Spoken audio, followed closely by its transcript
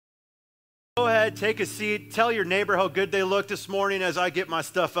Go ahead, take a seat. Tell your neighbor how good they look this morning as I get my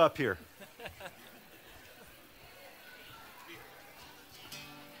stuff up here.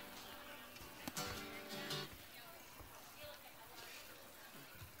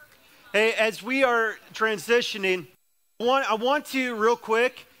 Hey, as we are transitioning, I want to real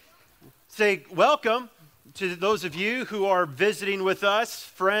quick say welcome to those of you who are visiting with us,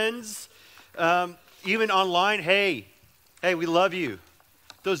 friends, even online. Hey, we love you.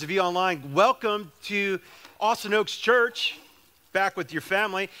 Those of you online, welcome to Austin Oaks Church, back with your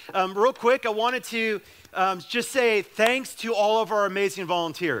family. Real quick, I wanted to just say thanks to all of our amazing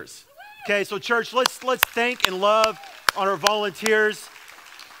volunteers. Okay, so church, let's thank and love on our volunteers.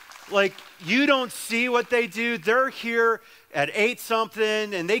 Like, you don't see what they do. They're here at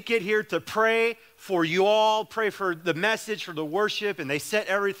 8-something, and they get here to pray for you all, pray for the message, for the worship, and they set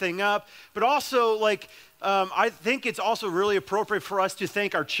everything up. But also, I think it's also really appropriate for us to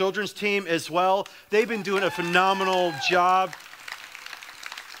thank our children's team as well. They've been doing a phenomenal job.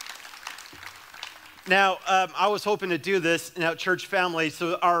 Now, I was hoping to do this in our church family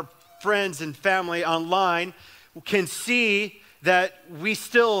so our friends and family online can see that we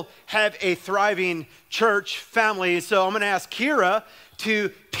still have a thriving church family. So I'm going to ask Kira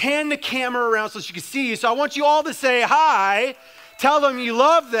to pan the camera around so she can see you. So I want you all to say hi. Tell them you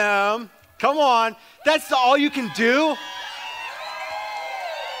love them. Come on. That's all you can do.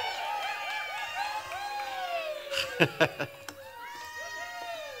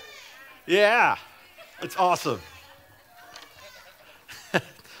 Yeah, it's awesome.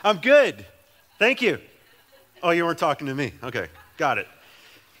 I'm good. Thank you. Oh, you weren't talking to me. Okay, got it.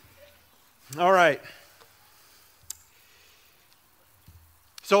 All right.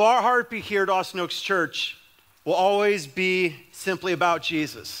 So our heartbeat here at Austin Oaks Church will always be simply about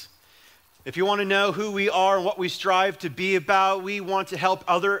Jesus. If you want to know who we are and what we strive to be about, we want to help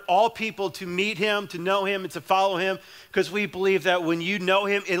all people to meet him, to know him, and to follow him, because we believe that when you know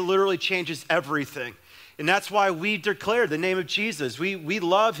him, it literally changes everything. And that's why we declare the name of Jesus. We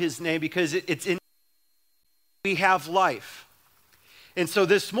love his name because it's in we have life. And so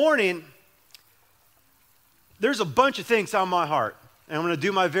this morning, there's a bunch of things on my heart. And I'm going to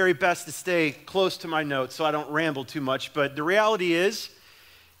do my very best to stay close to my notes so I don't ramble too much. But the reality is,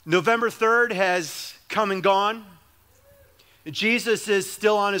 November 3rd has come and gone. Jesus is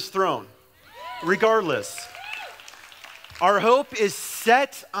still on his throne, regardless. Our hope is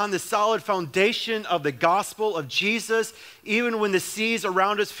set on the solid foundation of the gospel of Jesus. Even when the seas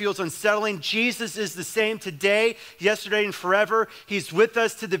around us feels unsettling, Jesus is the same today, yesterday, and forever. He's with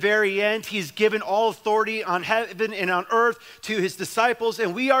us to the very end. He's given all authority on heaven and on earth to his disciples,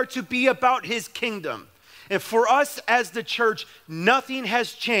 and we are to be about his kingdom. And for us as the church, nothing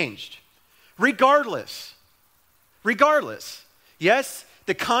has changed, regardless. Yes,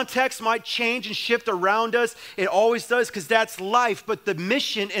 the context might change and shift around us. It always does, because that's life. But the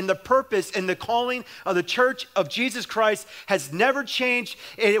mission and the purpose and the calling of the Church of Jesus Christ has never changed.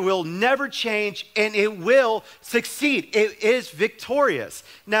 It will never change, and it will succeed. It is victorious.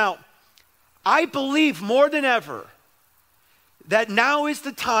 Now, I believe more than ever that now is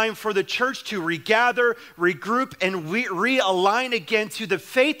the time for the church to regather, regroup, and realign again to the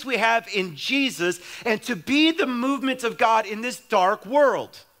faith we have in Jesus and to be the movement of God in this dark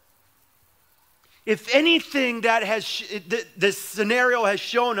world. If anything that this scenario has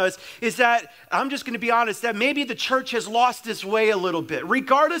shown us is that, I'm just going to be honest, that maybe the church has lost its way a little bit.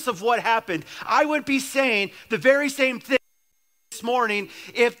 Regardless of what happened, I would be saying the very same thing this morning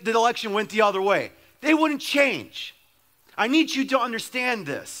if the election went the other way. They wouldn't change. I need you to understand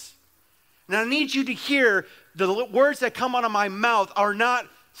this. And I need you to hear the words that come out of my mouth are not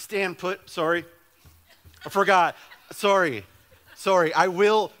stand put. Sorry. I forgot. Sorry. I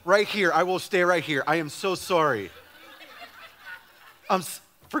will right here. I will stay right here. I am so sorry.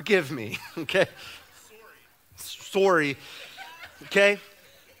 Forgive me. Okay. Sorry. Okay.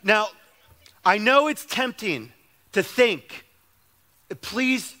 Now, I know it's tempting to think,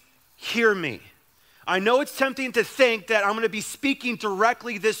 please hear me. I know it's tempting to think that I'm going to be speaking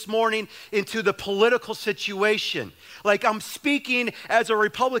directly this morning into the political situation. Like I'm speaking as a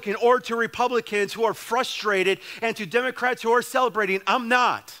Republican or to Republicans who are frustrated and to Democrats who are celebrating. I'm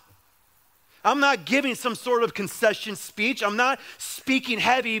not. I'm not giving some sort of concession speech. I'm not speaking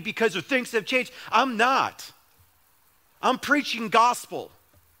heavy because of things have changed. I'm not. I'm preaching gospel.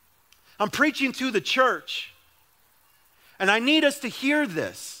 I'm preaching to the church. And I need us to hear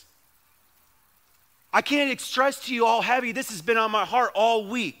this. I can't express to you all heavy. This has been on my heart all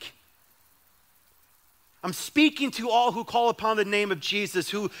week. I'm speaking to all who call upon the name of Jesus,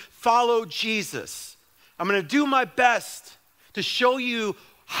 who follow Jesus. I'm going to do my best to show you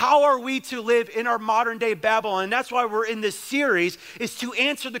How are we to live in our modern day Babylon? And that's why we're in this series, is to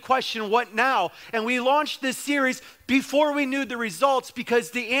answer the question, what now? And we launched this series before we knew the results,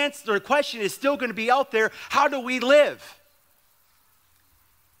 because the question is still going to be out there. How do we live?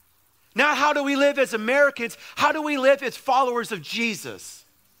 Not how do we live as Americans, how do we live as followers of Jesus?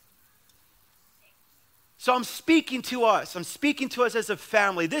 So I'm speaking to us as a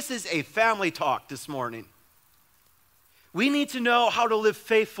family. This is a family talk this morning. We need to know how to live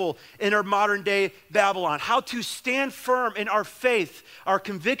faithful in our modern day Babylon, how to stand firm in our faith, our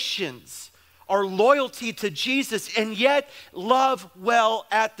convictions, our loyalty to Jesus, and yet love well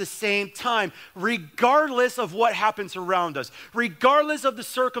at the same time, regardless of what happens around us, regardless of the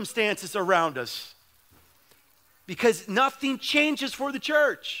circumstances around us, because nothing changes for the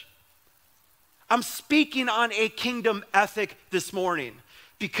church. I'm speaking on a kingdom ethic this morning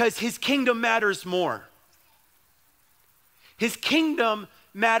because his kingdom matters more. His kingdom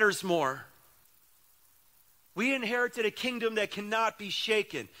matters more. We inherited a kingdom that cannot be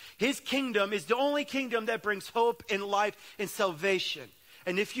shaken. His kingdom is the only kingdom that brings hope and life and salvation.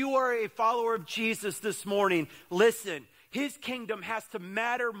 And if you are a follower of Jesus this morning, listen, his kingdom has to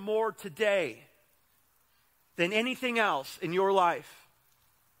matter more today than anything else in your life.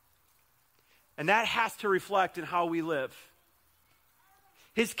 And that has to reflect in how we live.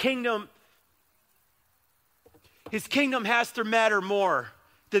 His kingdom has to matter more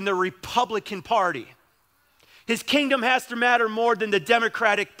than the Republican Party. His kingdom has to matter more than the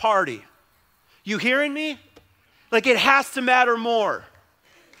Democratic Party. You hearing me? Like, it has to matter more.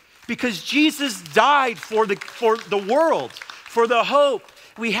 Because Jesus died for the world, for the hope.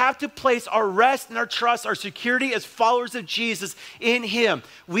 We have to place our rest and our trust, our security as followers of Jesus in him.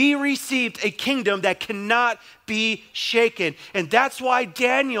 We received a kingdom that cannot be shaken. And that's why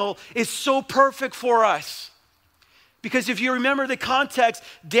Daniel is so perfect for us. Because if you remember the context,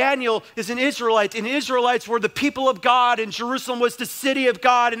 Daniel is an Israelite, and Israelites were the people of God, and Jerusalem was the city of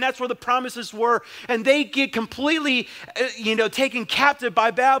God, and that's where the promises were. And they get completely, taken captive by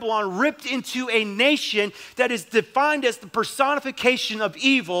Babylon, ripped into a nation that is defined as the personification of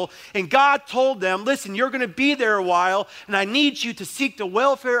evil. And God told them, listen, you're going to be there a while, and I need you to seek the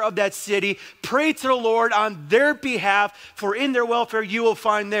welfare of that city. Pray to the Lord on their behalf, for in their welfare you will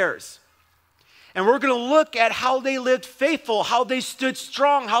find theirs. And we're going to look at how they lived faithful, how they stood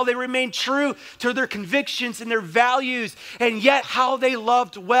strong, how they remained true to their convictions and their values, and yet how they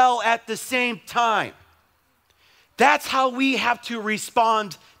loved well at the same time. That's how we have to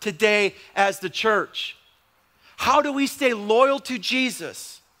respond today as the church. How do we stay loyal to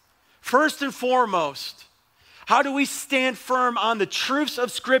Jesus? First and foremost, how do we stand firm on the truths of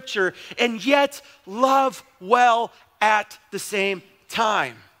Scripture and yet love well at the same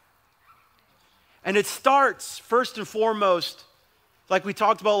time? And it starts, first and foremost, like we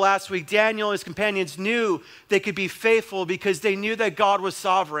talked about last week, Daniel and his companions knew they could be faithful because they knew that God was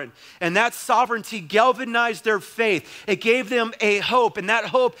sovereign. And that sovereignty galvanized their faith. It gave them a hope, and that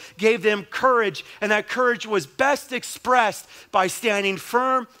hope gave them courage. And that courage was best expressed by standing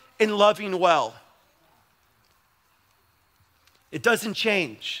firm and loving well. It doesn't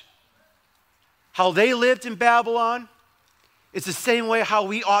change. How they lived in Babylon, it's the same way how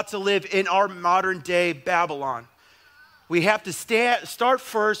we ought to live in our modern day Babylon. We have to start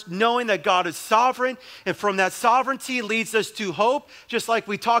first knowing that God is sovereign, and from that sovereignty leads us to hope, just like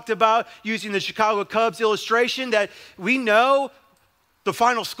we talked about using the Chicago Cubs illustration, that we know the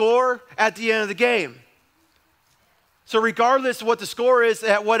final score at the end of the game. So regardless of what the score is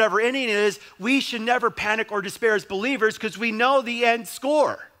at whatever inning it is, we should never panic or despair as believers because we know the end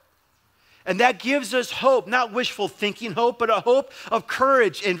score. And that gives us hope, not wishful thinking hope, but a hope of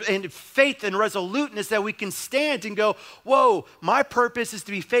courage and faith and resoluteness that we can stand and go, whoa, my purpose is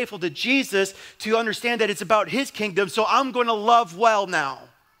to be faithful to Jesus, to understand that it's about his kingdom, so I'm going to love well now.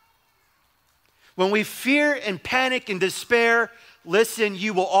 When we fear and panic and despair, listen,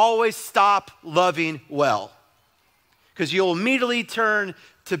 you will always stop loving well. Because you'll immediately turn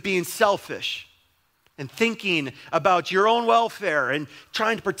to being selfish and thinking about your own welfare and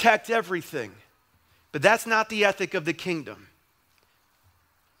trying to protect everything. But that's not the ethic of the kingdom.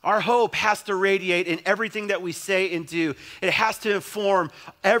 Our hope has to radiate in everything that we say and do. It has to inform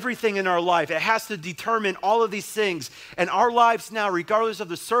everything in our life. It has to determine all of these things. And our lives now, regardless of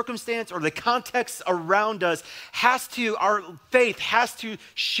the circumstance or the context around us, our faith has to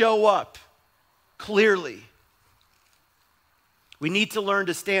show up clearly. We need to learn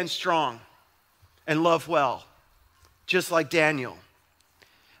to stand strong and love well, just like Daniel.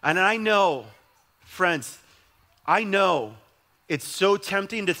 And I know, friends, I know it's so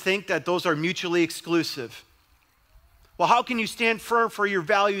tempting to think that those are mutually exclusive. Well, how can you stand firm for your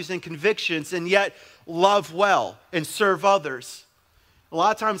values and convictions and yet love well and serve others? A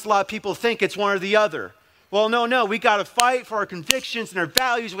lot of times, a lot of people think it's one or the other. Well, no, we got to fight for our convictions and our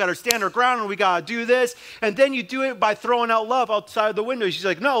values. We got to stand our ground and we got to do this. And then you do it by throwing out love outside the window. She's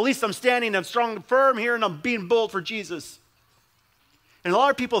like, no, at least I'm standing, I'm strong and firm here and I'm being bold for Jesus. And a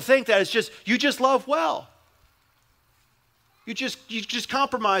lot of people think that it's just, you just love well. You just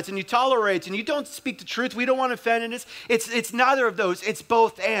compromise and you tolerate and you don't speak the truth. We don't want to offend. And it's neither of those. It's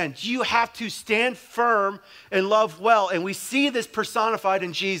both and. You have to stand firm and love well. And we see this personified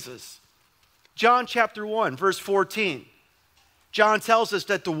in Jesus. John chapter 1, verse 14. John tells us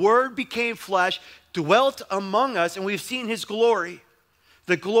that the Word became flesh, dwelt among us, and we've seen his glory.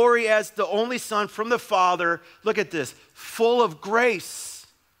 The glory as the only Son from the Father. Look at this. Full of grace,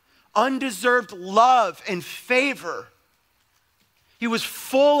 undeserved love and favor. He was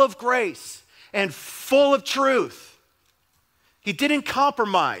full of grace and full of truth. He didn't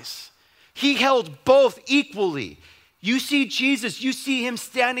compromise. He held both equally. You see Jesus, you see him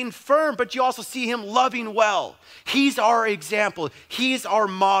standing firm, but you also see him loving well. He's our example. He's our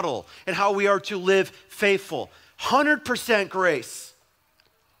model and how we are to live faithful. 100% grace,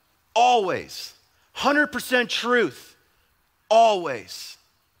 always. 100% truth, always.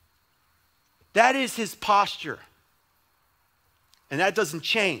 That is his posture. And that doesn't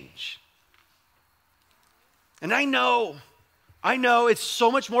change. And I know it's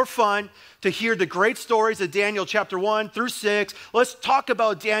so much more fun to hear the great stories of Daniel chapter 1 through 6. Let's talk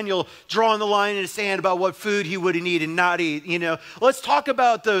about Daniel drawing the line in the sand about what food he would eat and not eat, Let's talk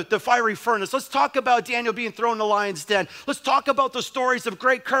about the fiery furnace. Let's talk about Daniel being thrown in the lion's den. Let's talk about the stories of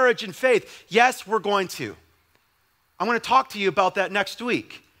great courage and faith. Yes, we're going to. I'm going to talk to you about that next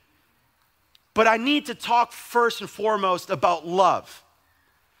week. But I need to talk first and foremost about love.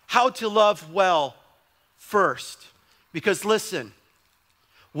 How to love well first. Because listen,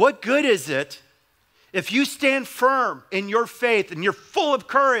 what good is it if you stand firm in your faith and you're full of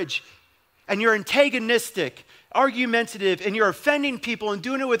courage and you're antagonistic, argumentative, and you're offending people and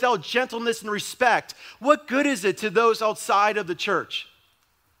doing it without gentleness and respect? What good is it to those outside of the church?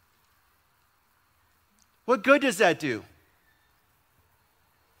 What good does that do?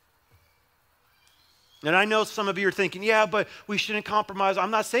 And I know some of you are thinking, yeah, but we shouldn't compromise. I'm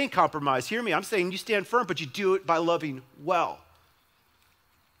not saying compromise. Hear me. I'm saying you stand firm, but you do it by loving well.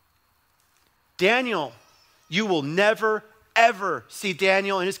 Daniel, you will never, ever see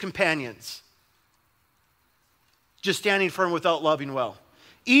Daniel and his companions just standing firm without loving well.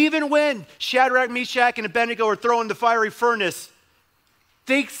 Even when Shadrach, Meshach, and Abednego were thrown in the fiery furnace,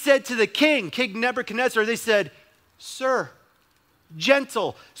 they said to the king, King Nebuchadnezzar, they said, sir,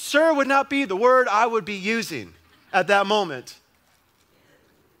 gentle. Sir would not be the word I would be using at that moment.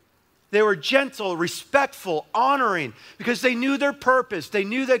 They were gentle, respectful, honoring, because they knew their purpose. They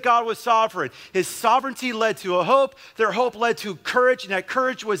knew that God was sovereign. His sovereignty led to a hope. Their hope led to courage, and that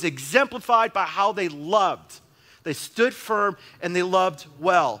courage was exemplified by how they loved. They stood firm and they loved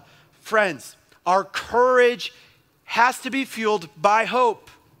well. Friends, our courage has to be fueled by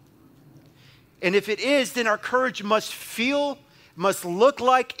hope. And if it is, then our courage must look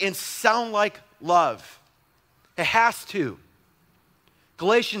like and sound like love. It has to.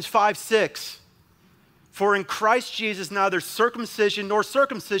 Galatians 5:6. For in Christ Jesus neither circumcision nor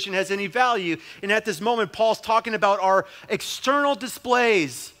circumcision has any value. And at this moment, Paul's talking about our external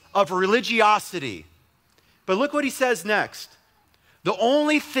displays of religiosity. But look what he says next. The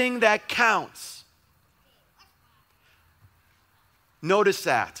only thing that counts. Notice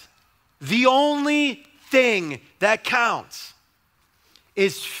that. The only thing that counts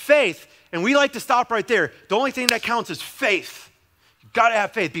is faith. And we like to stop right there. The only thing that counts is faith. You've got to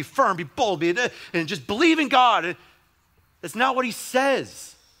have faith. Be firm, be bold, and just believe in God. That's not what he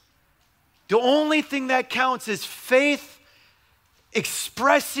says. The only thing that counts is faith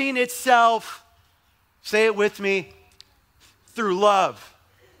expressing itself, say it with me, through love.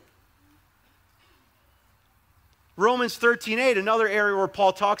 Romans 13:8, another area where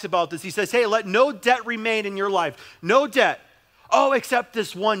Paul talks about this. He says, hey, let no debt remain in your life. No debt. Oh, except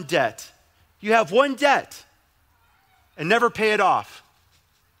this one debt. You have one debt and never pay it off.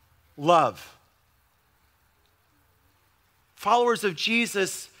 Love. Followers of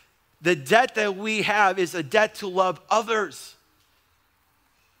Jesus, the debt that we have is a debt to love others.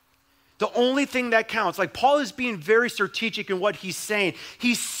 The only thing that counts, like Paul is being very strategic in what he's saying.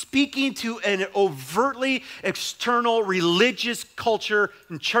 He's speaking to an overtly external religious culture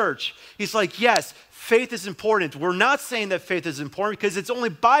and church. He's like, yes, faith is important. We're not saying that faith is important because it's only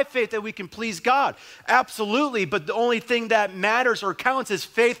by faith that we can please God. Absolutely, but the only thing that matters or counts is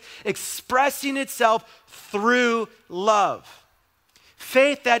faith expressing itself through love.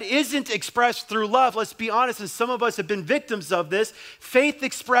 Faith that isn't expressed through love, let's be honest, and some of us have been victims of this, faith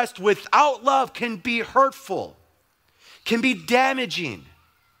expressed without love can be hurtful, can be damaging,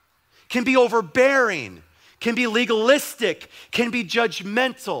 can be overbearing, can be legalistic, can be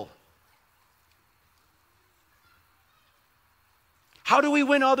judgmental. How do we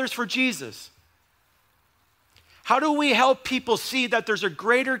win others for Jesus? How do we help people see that there's a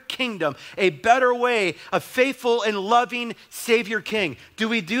greater kingdom, a better way, a faithful and loving Savior King? Do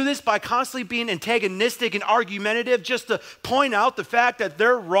we do this by constantly being antagonistic and argumentative just to point out the fact that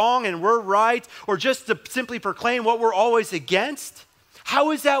they're wrong and we're right, or just to simply proclaim what we're always against?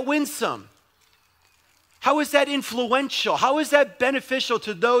 How is that winsome? How is that influential? How is that beneficial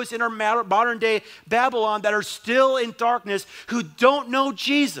to those in our modern day Babylon that are still in darkness who don't know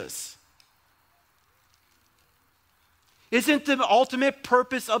Jesus? Isn't the ultimate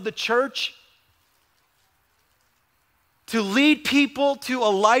purpose of the church to lead people to a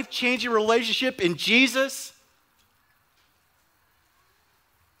life-changing relationship in Jesus?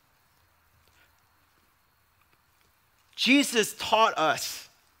 Jesus taught us,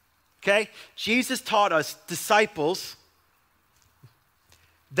 okay? Jesus taught us, disciples,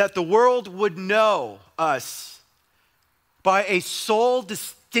 that the world would know us by a soul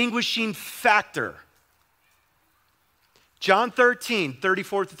distinguishing factor. John 13,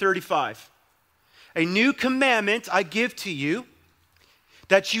 34 to 35. A new commandment I give to you,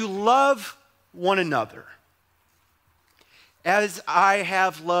 that you love one another. As I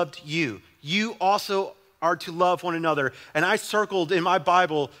have loved you, you also are to love one another. And I circled in my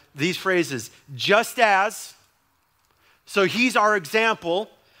Bible these phrases, just as, so he's our example.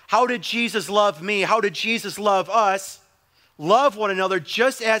 How did Jesus love me? How did Jesus love us? Love one another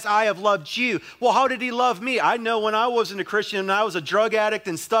just as I have loved you. Well, how did he love me? I know when I wasn't a Christian and I was a drug addict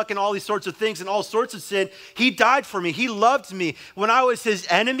and stuck in all these sorts of things and all sorts of sin, he died for me. He loved me. When I was his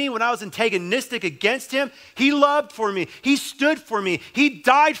enemy, when I was antagonistic against him, he loved for me. He stood for me. He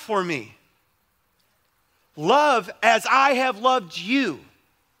died for me. Love as I have loved you.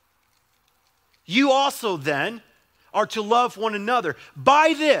 You also then are to love one another.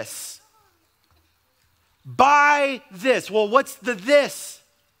 By this. Well, what's the this?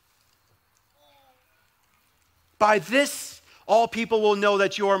 By this, all people will know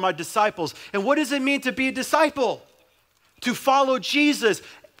that you are my disciples. And what does it mean to be a disciple? To follow Jesus.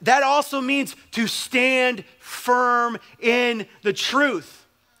 That also means to stand firm in the truth.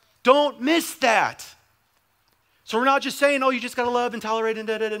 Don't miss that. So we're not just saying, oh, you just got to love and tolerate and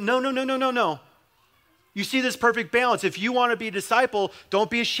da-da-da. No. You see this perfect balance. If you want to be a disciple, don't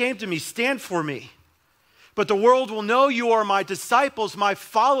be ashamed of me. Stand for me. But the world will know you are my disciples, my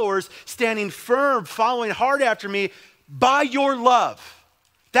followers, standing firm, following hard after me by your love.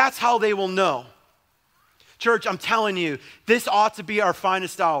 That's how they will know. Church, I'm telling you, this ought to be our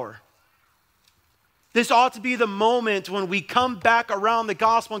finest hour. This ought to be the moment when we come back around the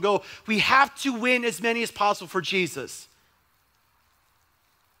gospel and go, we have to win as many as possible for Jesus.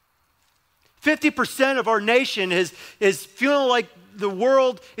 50% of our nation is feeling like the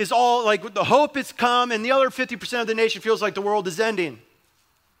world is all, like the hope has come, and the other 50% of the nation feels like the world is ending.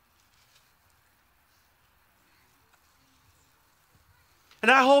 And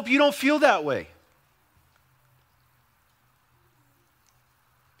I hope you don't feel that way.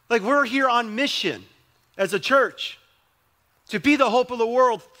 Like we're here on mission as a church to be the hope of the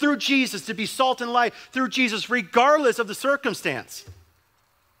world through Jesus, to be salt and light through Jesus, regardless of the circumstance.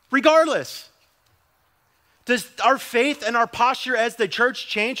 Regardless. Does our faith and our posture as the church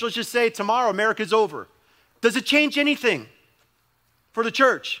change? Let's just say tomorrow America's over. Does it change anything for the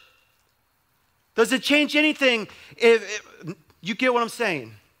church? Does it change anything if you get what I'm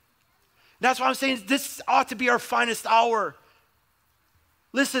saying? That's why I'm saying this ought to be our finest hour.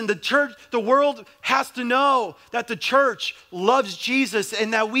 Listen, the church, the world has to know that the church loves Jesus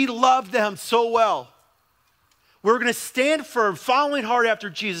and that we love them so well. We're going to stand firm, following hard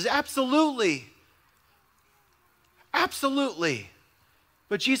after Jesus. Absolutely. Absolutely.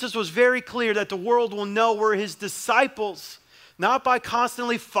 But Jesus was very clear that the world will know we're his disciples, not by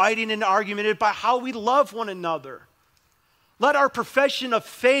constantly fighting and arguing, but by how we love one another. Let our profession of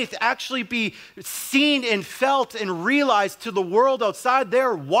faith actually be seen and felt and realized to the world outside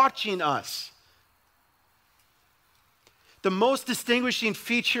there watching us. The most distinguishing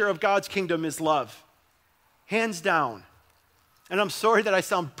feature of God's kingdom is love. Hands down. And I'm sorry that I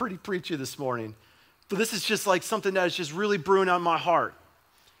sound pretty preachy this morning, but this is just like something that is just really brewing on my heart.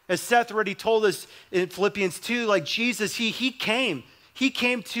 As Seth already told us in Philippians 2, like Jesus, he came. He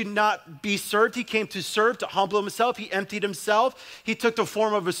came to not be served. He came to serve, to humble himself. He emptied himself. He took the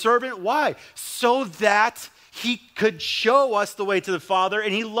form of a servant. Why? So that he could show us the way to the Father,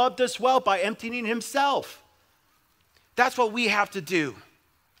 and he loved us well by emptying himself. That's what we have to do.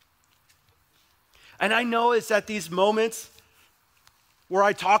 And I know it's at these moments where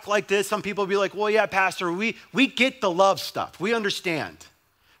I talk like this, some people will be like, well, yeah, Pastor, we get the love stuff. We understand.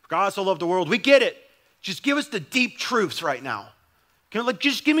 God so loved the world. We get it. Just give us the deep truths right now.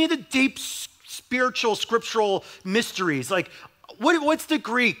 Just give me the deep spiritual, scriptural mysteries. Like, what's the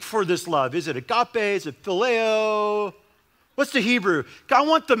Greek for this love? Is it agape? Is it phileo? What's the Hebrew? I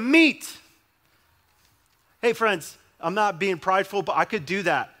want the meat. Hey, friends, I'm not being prideful, but I could do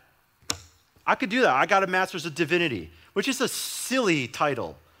that. I got a master's of divinity, which is a silly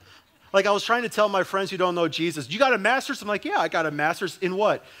title. Like I was trying to tell my friends who don't know Jesus, you got a master's? I'm like, yeah, I got a master's in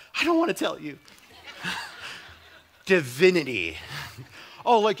what? I don't want to tell you. Divinity.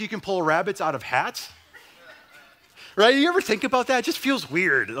 Oh, like you can pull rabbits out of hats? Right? You ever think about that? It just feels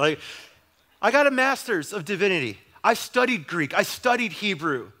weird. Like, I got a master's of divinity. I studied Greek. I studied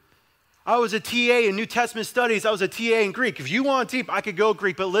Hebrew. I was a TA in New Testament studies. I was a TA in Greek. If you want deep, I could go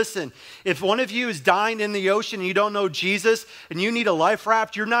Greek. But listen, if one of you is dying in the ocean and you don't know Jesus and you need a life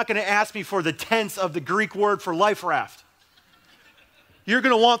raft, you're not going to ask me for the tense of the Greek word for life raft. You're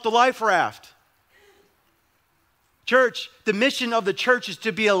going to want the life raft. Church, the mission of the church is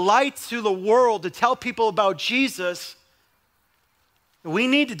to be a light to the world, to tell people about Jesus. We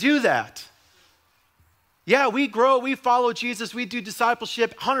need to do that. Yeah, we grow, we follow Jesus, we do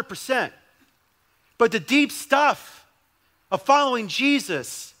discipleship 100%. But the deep stuff of following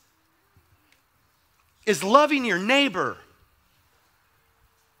Jesus is loving your neighbor.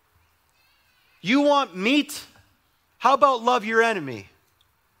 You want meat? How about love your enemy?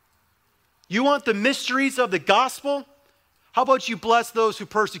 You want the mysteries of the gospel? How about you bless those who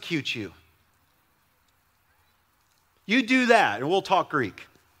persecute you? You do that, and we'll talk Greek.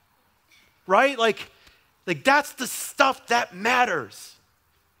 Right? Like that's the stuff that matters.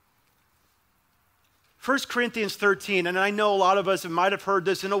 1 Corinthians 13, and I know a lot of us might have heard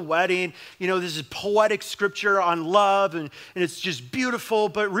this in a wedding. You know, this is poetic scripture on love, and it's just beautiful.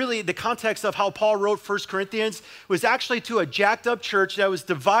 But really, the context of how Paul wrote 1 Corinthians was actually to a jacked up church that was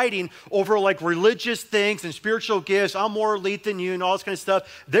dividing over like religious things and spiritual gifts. I'm more elite than you and all this kind of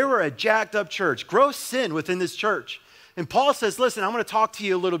stuff. They were a jacked up church. Gross sin within this church. And Paul says, listen, I'm going to talk to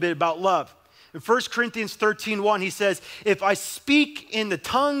you a little bit about love. In 1 Corinthians 13:1, he says, if I speak in the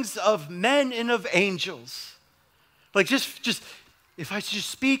tongues of men and of angels, like just if I just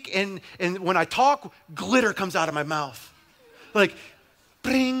speak and when I talk, glitter comes out of my mouth. Like,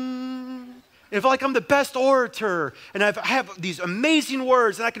 bring. If like I'm the best orator and I have these amazing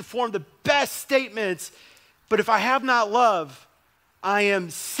words and I can form the best statements, but if I have not love, I am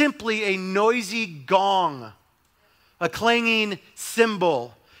simply a noisy gong, a clanging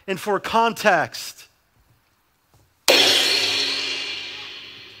cymbal. And for context,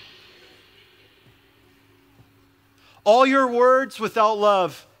 all your words without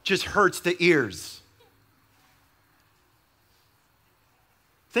love just hurts the ears.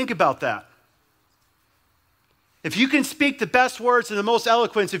 Think about that. If you can speak the best words and the most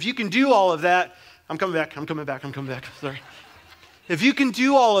eloquence, if you can do all of that, I'm coming back, sorry. If you can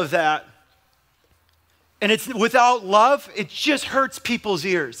do all of that, and it's without love, it just hurts people's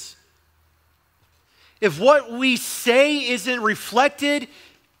ears. If what we say isn't reflected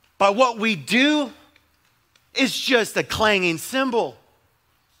by what we do, it's just a clanging cymbal.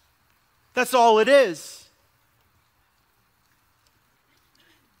 That's all it is.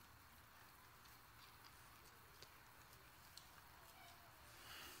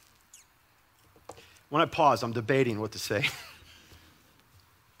 When I pause, I'm debating what to say.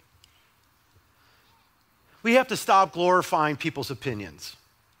 We have to stop glorifying people's opinions.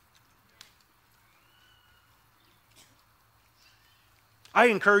 I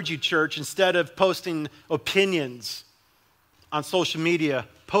encourage you, church, instead of posting opinions on social media,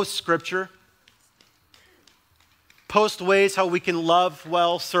 post scripture. Post ways how we can love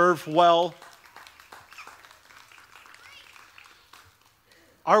well, serve well.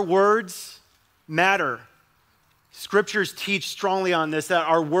 Our words matter. Scriptures teach strongly on this, that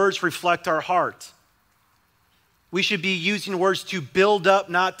our words reflect our heart. We should be using words to build up,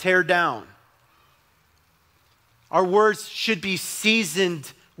 not tear down. Our words should be seasoned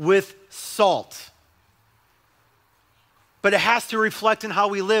with salt. but it has to reflect in how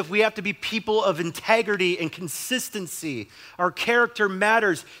we live. We have to be people of integrity and consistency. Our character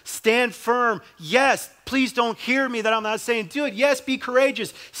matters. Stand firm. Yes, please don't hear me that I'm not saying do it. Yes, be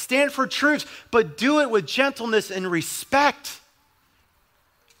courageous. Stand for truth, but do it with gentleness and respect.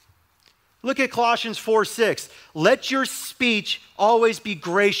 Look at Colossians 4:6. Let your speech always be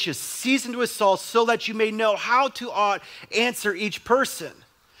gracious, seasoned with salt, so that you may know how to answer each person.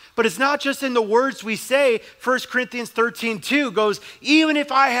 But it's not just in the words we say. 1 Corinthians 13:2 goes, even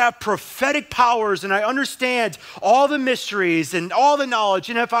if I have prophetic powers and I understand all the mysteries and all the knowledge,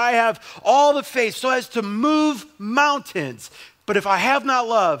 and if I have all the faith so as to move mountains, but if I have not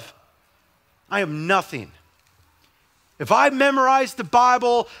love, I am nothing. If I memorize the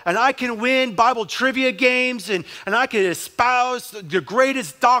Bible and I can win Bible trivia games and I can espouse the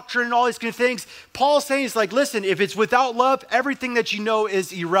greatest doctrine and all these kind of things, Paul's saying is like, listen, if it's without love, everything that you know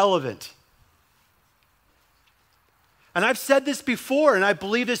is irrelevant. And I've said this before, and I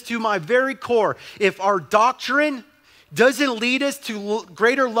believe this to my very core. If our doctrine doesn't lead us to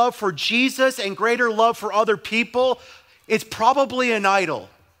greater love for Jesus and greater love for other people, it's probably an idol.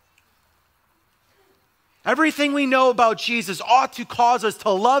 Everything we know about Jesus ought to cause us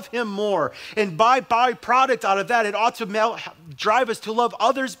to love him more. And by byproduct out of that, it ought to drive us to love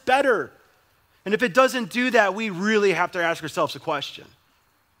others better. And if it doesn't do that, we really have to ask ourselves a question.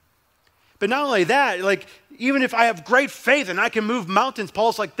 But not only that, like even if I have great faith and I can move mountains,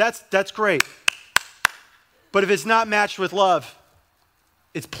 Paul's like, that's great. But if it's not matched with love,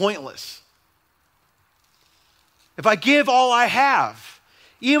 it's pointless. If I give all I have,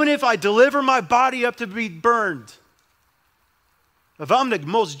 even if I deliver my body up to be burned, if I'm the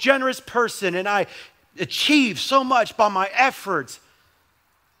most generous person and I achieve so much by my efforts,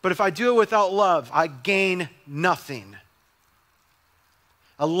 but if I do it without love, I gain nothing.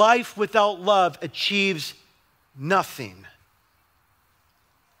 A life without love achieves nothing.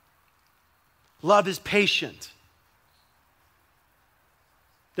 Love is patient.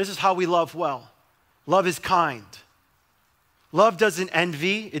 This is how we love well. Love is kind. Love doesn't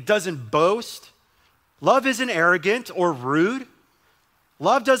envy. It doesn't boast. Love isn't arrogant or rude.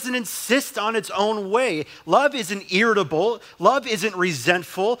 Love doesn't insist on its own way. Love isn't irritable. Love isn't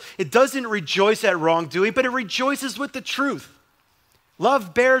resentful. It doesn't rejoice at wrongdoing, but it rejoices with the truth.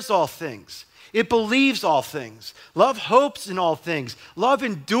 Love bears all things. It believes all things. Love hopes in all things. Love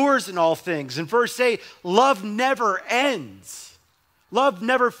endures in all things. In verse 8, love never ends. Love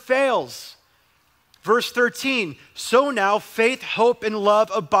never fails. Verse 13, so now faith, hope, and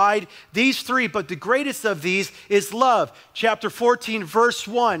love abide, these three, but the greatest of these is love. Chapter 14, verse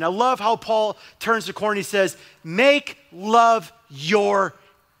 1. I love how Paul turns the corner and he says, make love your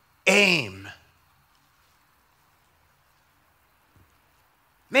aim.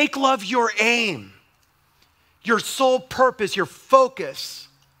 Make love your aim, your sole purpose, your focus.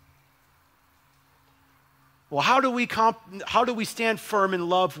 Well, how do we stand firm and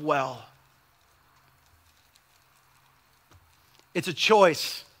love well? It's a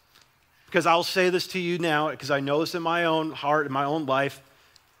choice, because I'll say this to you now, because I know this in my own heart, in my own life.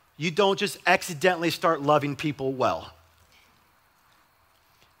 You don't just accidentally start loving people well.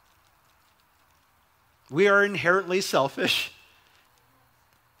 We are inherently selfish,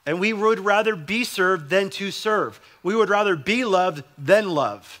 and we would rather be served than to serve. We would rather be loved than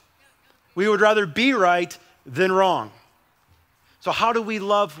love. We would rather be right than wrong. So how do we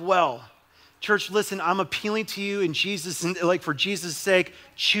love well? Church, listen, I'm appealing to you in Jesus, like for Jesus' sake,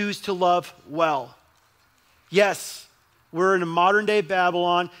 choose to love well. Yes, we're in a modern day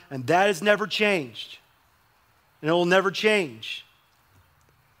Babylon, and that has never changed. And it will never change.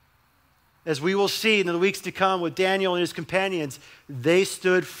 As we will see in the weeks to come with Daniel and his companions, they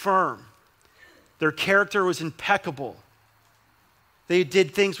stood firm. Their character was impeccable. They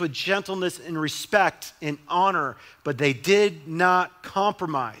did things with gentleness and respect and honor, but they did not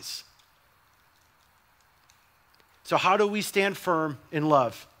compromise. So how do we stand firm in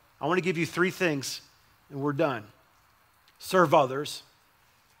love? I want to give you three things, and we're done. Serve others.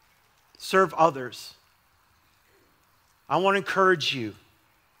 Serve others. I want to encourage you.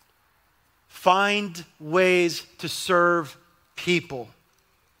 Find ways to serve people.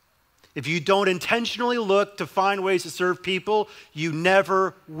 If you don't intentionally look to find ways to serve people, you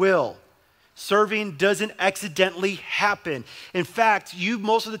never will. Serving doesn't accidentally happen. In fact, you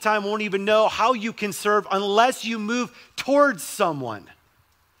most of the time won't even know how you can serve unless you move towards someone.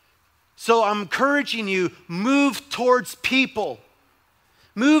 So I'm encouraging you, move towards people.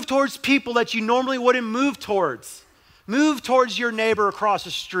 Move towards people that you normally wouldn't move towards. Move towards your neighbor across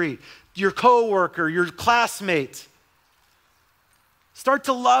the street, your coworker, your classmate. Start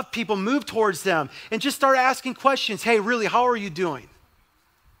to love people, move towards them, and just start asking questions. Hey, really, how are you doing?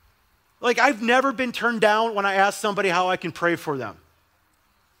 Like, I've never been turned down when I ask somebody how I can pray for them.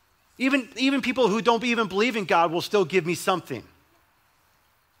 Even people who don't even believe in God will still give me something.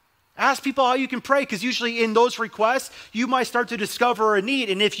 Ask people how you can pray, because usually in those requests, you might start to discover a need.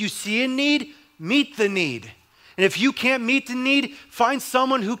 And if you see a need, meet the need. And if you can't meet the need, find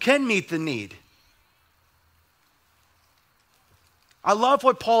someone who can meet the need. I love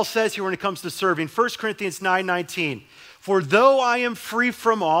what Paul says here when it comes to serving. 1 Corinthians 9:19. For though I am free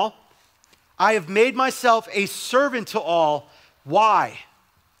from all, I have made myself a servant to all. Why?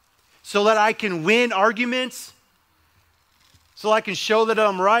 So that I can win arguments? So I can show that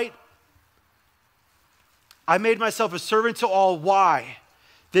I'm right? I made myself a servant to all. Why?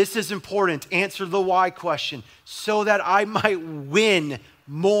 This is important. Answer the why question. So that I might win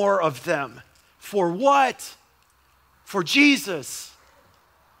more of them. For what? For Jesus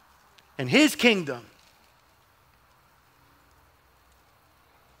and his kingdom.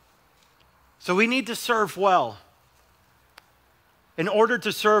 So we need to serve well. In order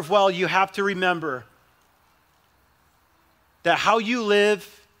to serve well, you have to remember that how you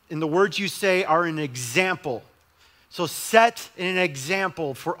live and the words you say are an example. So set an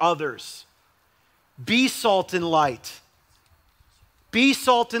example for others. Be salt and light. Be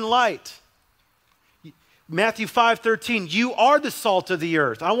salt and light. Matthew 5:13, you are the salt of the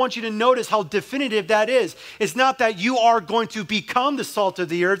earth. I want you to notice how definitive that is. It's not that you are going to become the salt of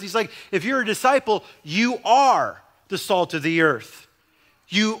the earth. He's like, if you're a disciple, you are the salt of the earth.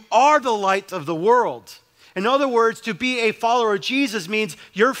 You are the light of the world. In other words, to be a follower of Jesus means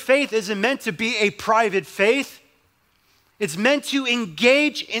your faith isn't meant to be a private faith. It's meant to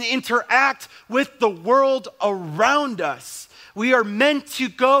engage and interact with the world around us. We are meant to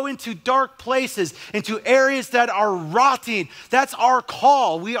go into dark places, into areas that are rotting. That's our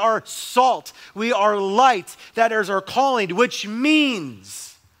call. We are salt. We are light. That is our calling, which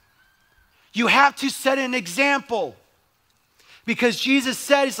means you have to set an example. Because Jesus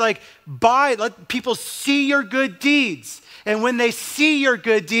said, it's like, let people see your good deeds. And when they see your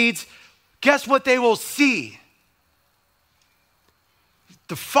good deeds, guess what they will see?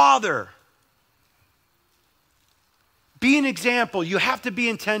 The Father. Be an example. You have to be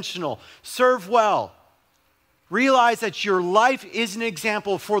intentional. Serve well. Realize that your life is an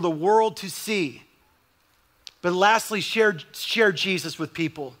example for the world to see. But lastly, share Jesus with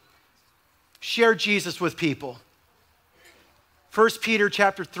people. Share Jesus with people. 1 Peter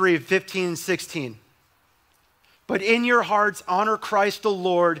chapter 3, 15 and 16. But in your hearts, honor Christ the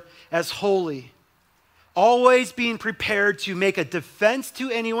Lord as holy, always being prepared to make a defense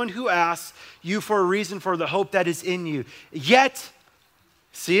to anyone who asks you for a reason for the hope that is in you. Yet,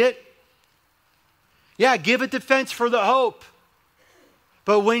 see it? Yeah, give a defense for the hope.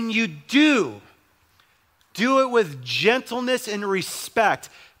 But when you do it with gentleness and respect.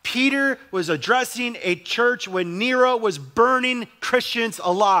 Peter was addressing a church when Nero was burning Christians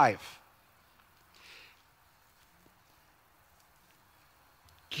alive.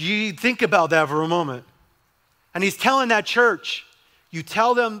 You think about that for a moment. And he's telling that church, you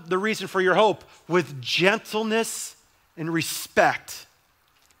tell them the reason for your hope with gentleness and respect.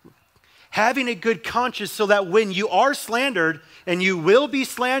 Having a good conscience so that when you are slandered, and you will be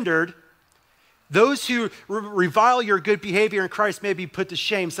slandered, those who revile your good behavior in Christ may be put to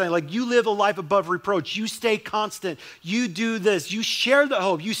shame, saying like, you live a life above reproach. You stay constant. You do this. You share the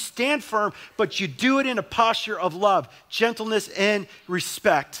hope. You stand firm, but you do it in a posture of love, gentleness, and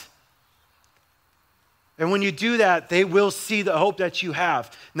respect. And when you do that, they will see the hope that you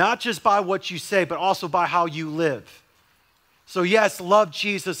have, not just by what you say, but also by how you live. So yes, love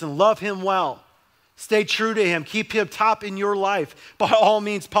Jesus and love him well. Stay true to him. Keep him top in your life by all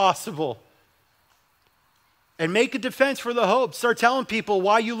means possible. And make a defense for the hope. Start telling people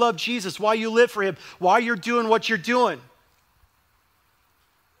why you love Jesus, why you live for him, why you're doing what you're doing.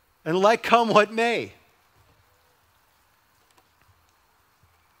 And let come what may.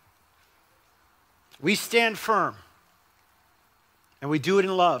 We stand firm. And we do it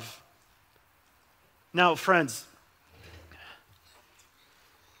in love. Now, friends,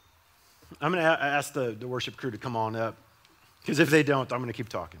 I'm going to ask the worship crew to come on up. Because if they don't, I'm going to keep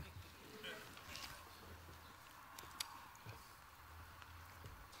talking.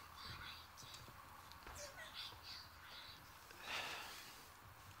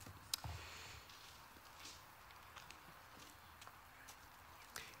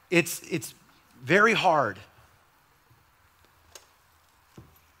 It's very hard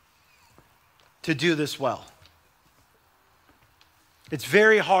to do this well. It's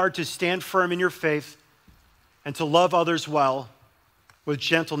very hard to stand firm in your faith and to love others well with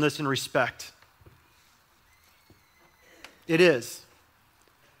gentleness and respect. It is.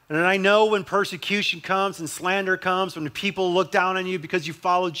 And I know when persecution comes and slander comes, when people look down on you because you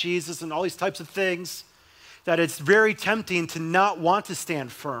follow Jesus and all these types of things, that it's very tempting to not want to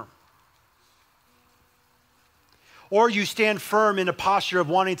stand firm. Or you stand firm in a posture of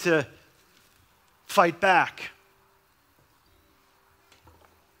wanting to fight back.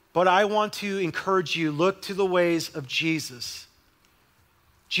 But I want to encourage you, look to the ways of Jesus.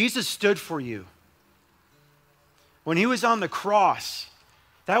 Jesus stood for you. When he was on the cross,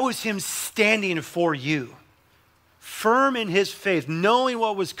 that was him standing for you, firm in his faith, knowing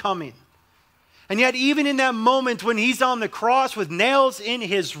what was coming. And yet, even in that moment when he's on the cross with nails in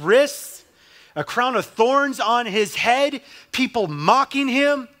his wrists, a crown of thorns on his head, people mocking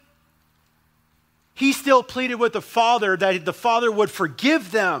him, he still pleaded with the Father that the Father would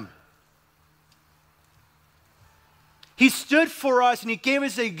forgive them. He stood for us and he gave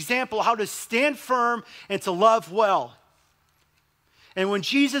us an example how to stand firm and to love well. And when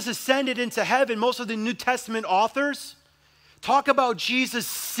Jesus ascended into heaven, most of the New Testament authors talk about Jesus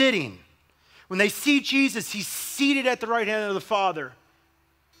sitting. When they see Jesus, he's seated at the right hand of the Father.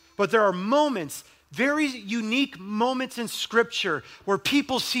 But there are moments, very unique moments in Scripture where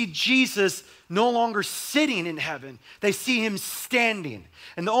people see Jesus no longer sitting in heaven. They see him standing.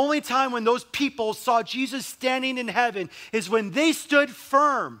 And the only time when those people saw Jesus standing in heaven is when they stood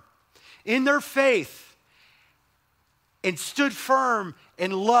firm in their faith and stood firm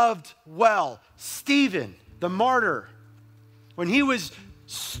and loved well. Stephen, the martyr, when he was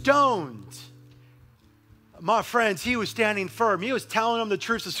stoned, my friends, he was standing firm. He was telling them the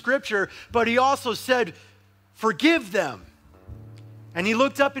truths of Scripture, but he also said, forgive them. And he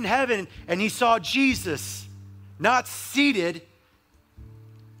looked up in heaven and he saw Jesus not seated.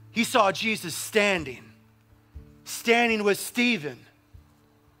 He saw Jesus standing with Stephen.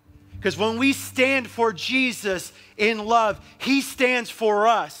 Because when we stand for Jesus in love, he stands for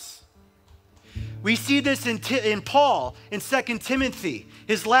us. We see this in Paul, in 2 Timothy,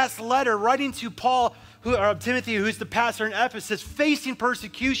 his last letter, writing to Timothy, who's the pastor in Ephesus, facing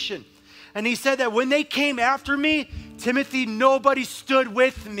persecution. And he said that when they came after me, Timothy, nobody stood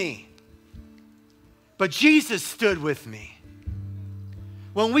with me. But Jesus stood with me.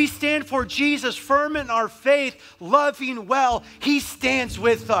 When we stand for Jesus, firm in our faith, loving well, he stands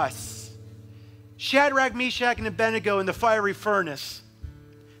with us. Shadrach, Meshach, and Abednego in the fiery furnace,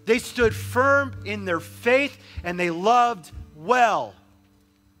 they stood firm in their faith and they loved well.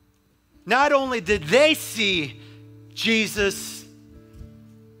 Not only did they see Jesus,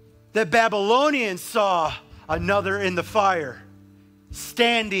 the Babylonians saw another in the fire,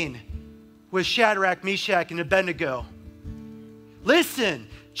 standing with Shadrach, Meshach, and Abednego. Listen,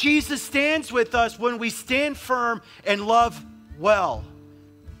 Jesus stands with us when we stand firm and love well.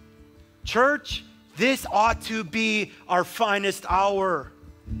 Church, this ought to be our finest hour.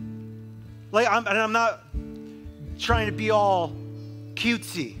 I'm not trying to be all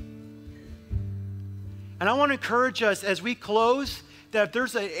cutesy. And I want to encourage us as we close that if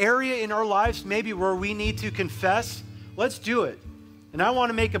there's an area in our lives maybe where we need to confess, let's do it. And I want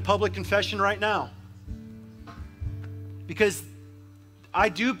to make a public confession right now. Because I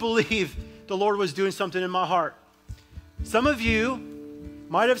do believe the Lord was doing something in my heart. Some of you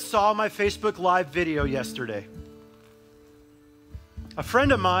might have saw my Facebook Live video yesterday. A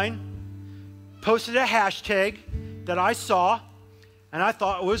friend of mine posted a hashtag that I saw, and I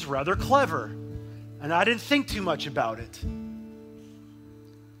thought it was rather clever. And I didn't think too much about it.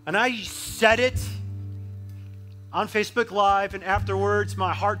 And I said it on Facebook Live, and afterwards,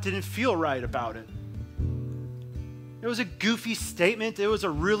 my heart didn't feel right about it. It was a goofy statement. It was a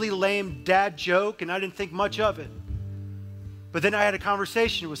really lame dad joke, and I didn't think much of it. But then I had a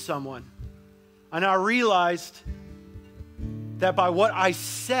conversation with someone, and I realized that by what I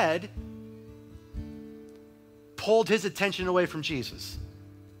said, pulled his attention away from Jesus.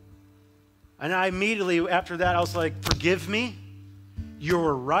 And I immediately, after that, I was like, forgive me. You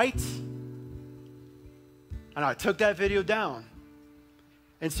were right. And I took that video down.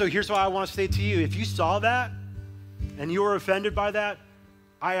 And so here's what I want to say to you. If you saw that and you were offended by that,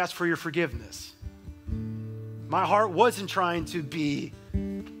 I ask for your forgiveness. My heart wasn't trying to be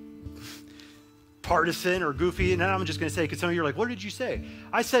partisan or goofy. And I'm just going to say, because some of you are like, what did you say?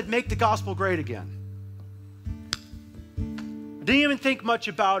 I said, make the gospel great again. I didn't even think much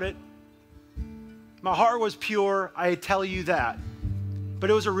about it. My heart was pure, I tell you that.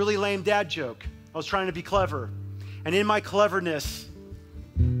 But it was a really lame dad joke. I was trying to be clever. And in my cleverness,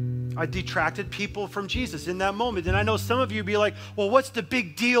 I detracted people from Jesus in that moment. And I know some of you be like, well, what's the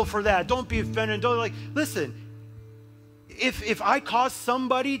big deal for that? Don't be offended. Don't listen, if I cause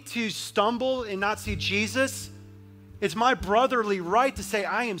somebody to stumble and not see Jesus, it's my brotherly right to say,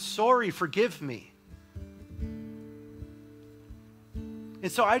 I am sorry, forgive me.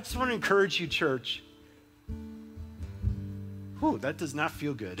 And so I just want to encourage you, church. Whew, that does not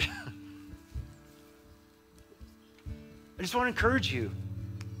feel good. I just want to encourage you.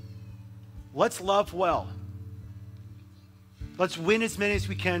 Let's love well. Let's win as many as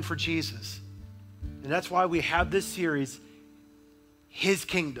we can for Jesus. And that's why we have this series, His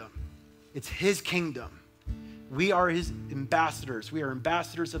Kingdom. It's His kingdom. We are His ambassadors. We are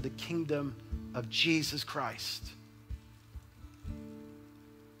ambassadors of the kingdom of Jesus Christ.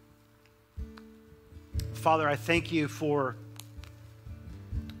 Father, I thank you for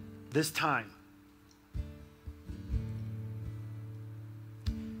this time.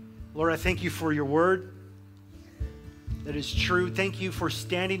 Lord, I thank you for your word that is true. Thank you for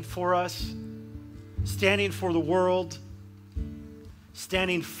standing for us, standing for the world,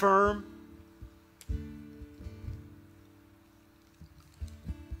 standing firm,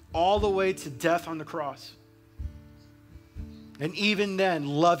 all the way to death on the cross. And even then,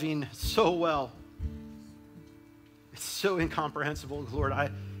 loving so well. It's so incomprehensible, Lord. I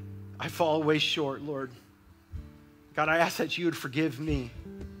fall way short, Lord. God, I ask that you would forgive me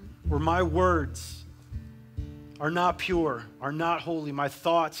where my words are not pure, are not holy. My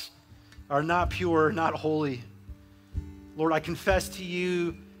thoughts are not pure, not holy. Lord, I confess to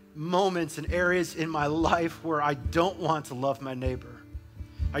you moments and areas in my life where I don't want to love my neighbor.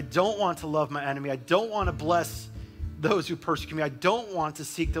 I don't want to love my enemy. I don't want to bless those who persecute me. I don't want to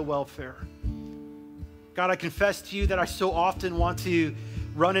seek the welfare. God, I confess to you that I so often want to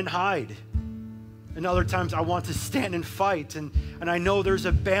run and hide. And other times I want to stand and fight. And I know there's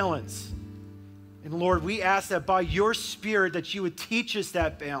a balance. And Lord, we ask that by your Spirit that you would teach us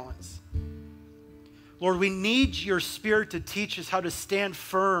that balance. Lord, we need your Spirit to teach us how to stand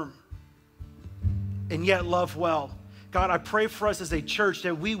firm and yet love well. God, I pray for us as a church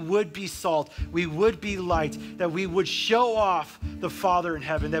that we would be salt, we would be light, that we would show off the Father in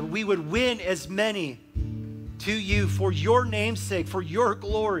heaven, that we would win as many to you for your name's sake, for your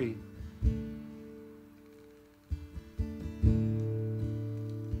glory.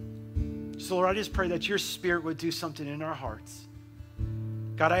 So Lord, I just pray that your Spirit would do something in our hearts.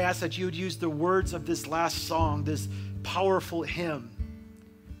 God, I ask that you would use the words of this last song, this powerful hymn,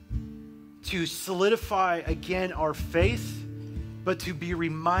 to solidify again our faith, but to be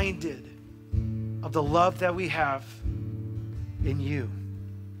reminded of the love that we have in you.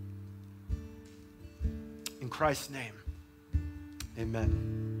 In Christ's name,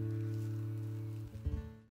 amen.